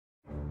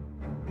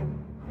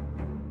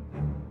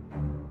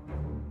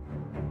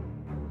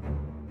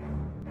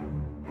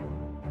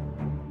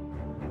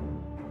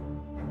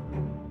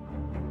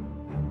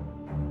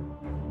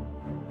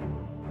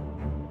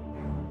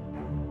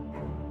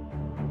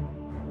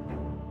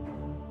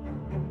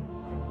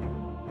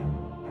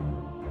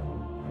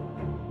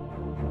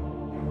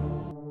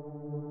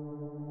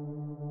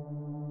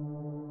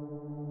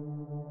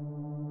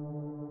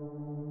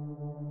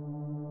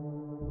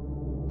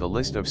The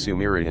list of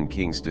Sumerian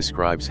kings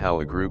describes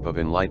how a group of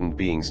enlightened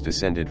beings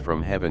descended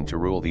from heaven to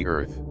rule the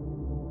earth.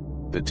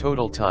 The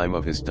total time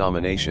of his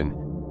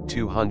domination,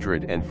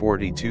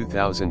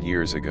 242,000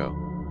 years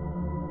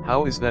ago.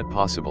 How is that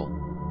possible?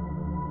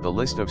 The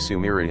list of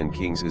Sumerian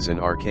kings is an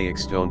archaic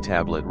stone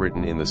tablet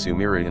written in the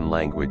Sumerian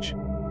language.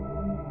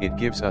 It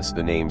gives us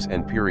the names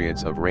and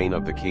periods of reign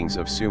of the kings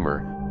of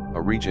Sumer,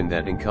 a region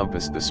that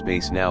encompassed the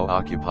space now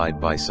occupied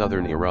by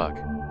southern Iraq.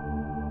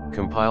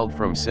 Compiled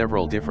from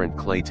several different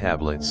clay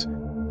tablets,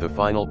 the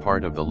final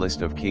part of the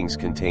list of kings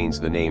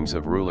contains the names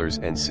of rulers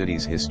and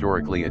cities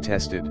historically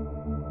attested.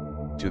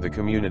 To the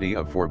community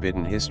of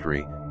forbidden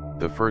history,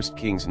 the first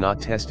kings not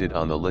tested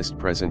on the list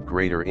present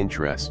greater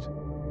interest.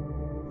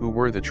 Who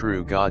were the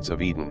true gods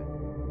of Eden?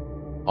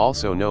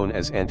 Also known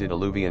as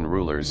antediluvian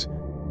rulers,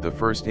 the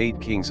first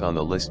 8 kings on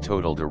the list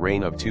totaled a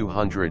reign of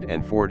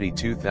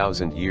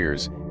 242,000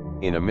 years,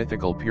 in a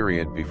mythical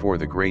period before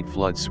the Great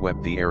Flood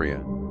swept the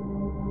area.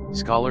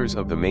 Scholars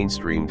of the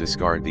mainstream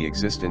discard the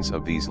existence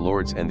of these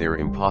lords and their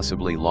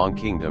impossibly long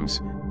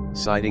kingdoms,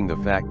 citing the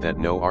fact that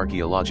no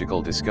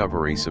archaeological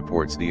discovery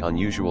supports the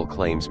unusual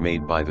claims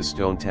made by the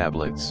stone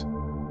tablets.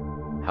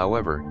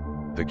 However,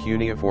 the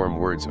cuneiform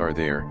words are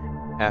there.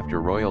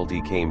 After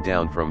royalty came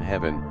down from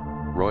heaven,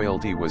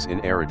 royalty was in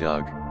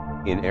Eridug.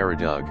 In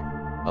Eridug,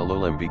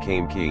 Alulim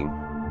became king,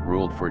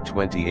 ruled for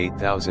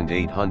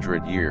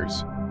 28,800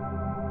 years.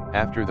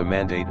 After the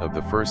mandate of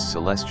the first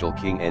celestial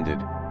king ended,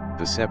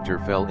 the scepter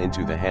fell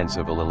into the hands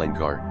of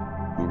Alilengar,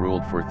 who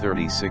ruled for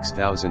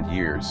 36,000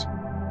 years.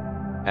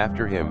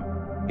 After him,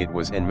 it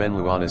was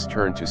Enmenluana's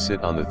turn to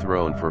sit on the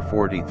throne for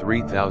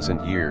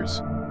 43,000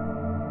 years.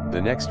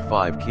 The next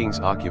 5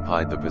 kings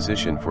occupied the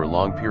position for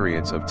long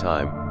periods of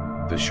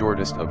time, the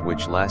shortest of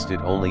which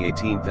lasted only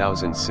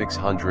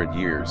 18,600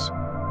 years.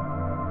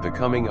 The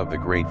coming of the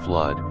Great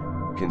Flood,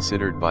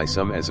 considered by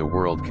some as a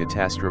world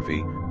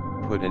catastrophe,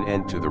 put an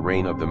end to the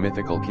reign of the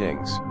mythical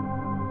kings.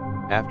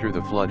 After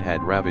the flood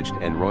had ravaged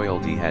and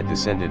royalty had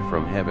descended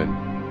from heaven,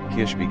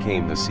 Kish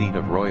became the seat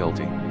of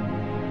royalty.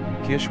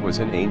 Kish was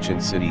an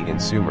ancient city in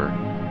Sumer,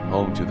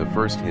 home to the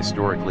first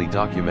historically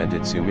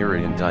documented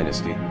Sumerian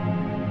dynasty.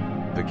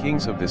 The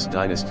kings of this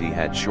dynasty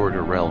had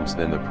shorter realms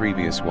than the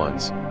previous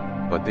ones,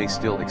 but they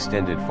still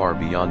extended far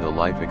beyond the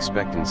life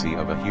expectancy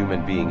of a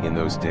human being in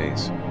those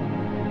days.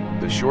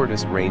 The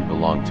shortest reign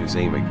belonged to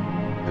Zamig,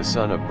 the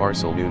son of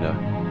Barcelona,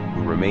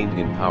 who remained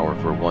in power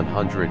for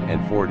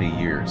 140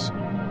 years.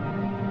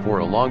 For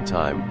a long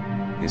time,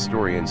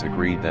 historians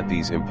agreed that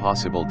these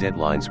impossible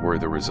deadlines were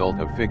the result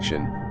of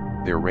fiction.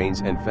 Their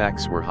reigns and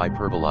facts were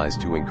hyperbolized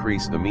to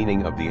increase the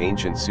meaning of the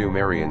ancient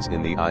Sumerians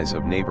in the eyes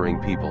of neighboring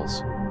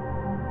peoples.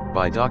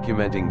 By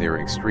documenting their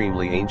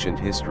extremely ancient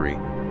history,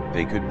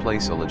 they could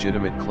place a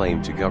legitimate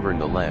claim to govern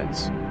the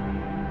lands.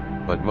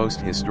 But most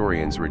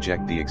historians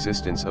reject the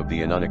existence of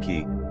the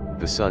Anunnaki,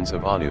 the sons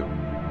of Anu.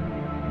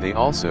 They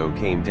also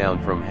came down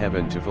from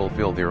heaven to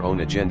fulfill their own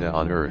agenda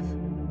on Earth.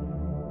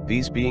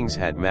 These beings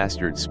had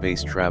mastered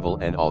space travel,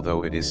 and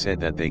although it is said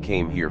that they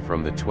came here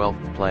from the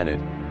 12th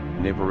planet,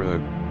 Nibiru,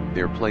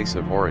 their place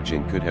of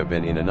origin could have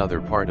been in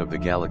another part of the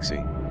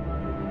galaxy.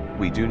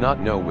 We do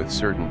not know with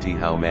certainty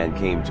how man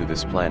came to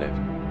this planet.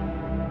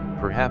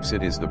 Perhaps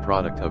it is the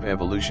product of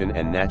evolution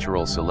and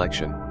natural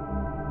selection.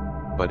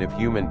 But if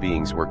human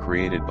beings were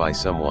created by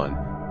someone,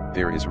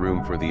 there is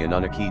room for the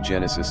Anunnaki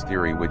Genesis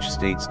theory, which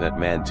states that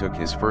man took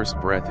his first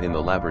breath in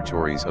the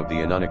laboratories of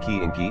the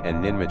Anunnaki Enki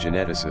and Ninmah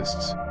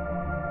geneticists.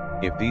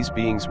 If these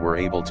beings were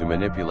able to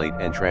manipulate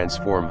and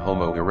transform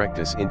Homo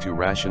erectus into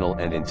rational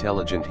and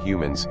intelligent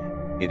humans,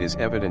 it is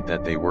evident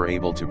that they were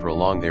able to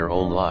prolong their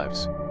own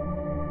lives.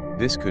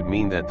 This could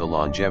mean that the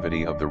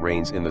longevity of the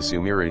reigns in the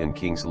Sumerian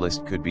kings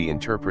list could be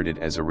interpreted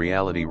as a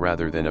reality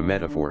rather than a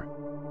metaphor.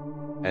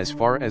 As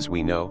far as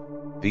we know,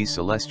 these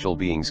celestial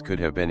beings could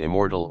have been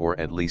immortal or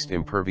at least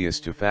impervious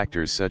to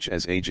factors such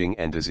as aging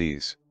and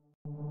disease.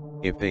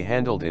 If they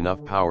handled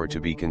enough power to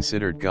be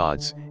considered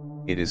gods,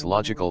 it is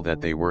logical that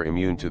they were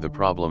immune to the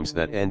problems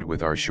that end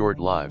with our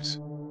short lives.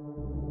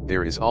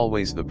 There is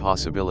always the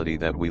possibility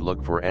that we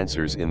look for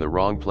answers in the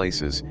wrong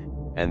places,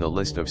 and the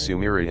list of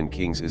Sumerian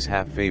kings is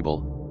half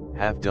fable,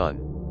 half done.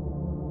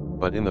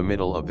 But in the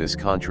middle of this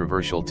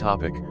controversial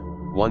topic,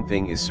 one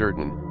thing is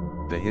certain: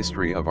 the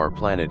history of our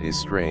planet is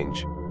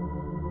strange.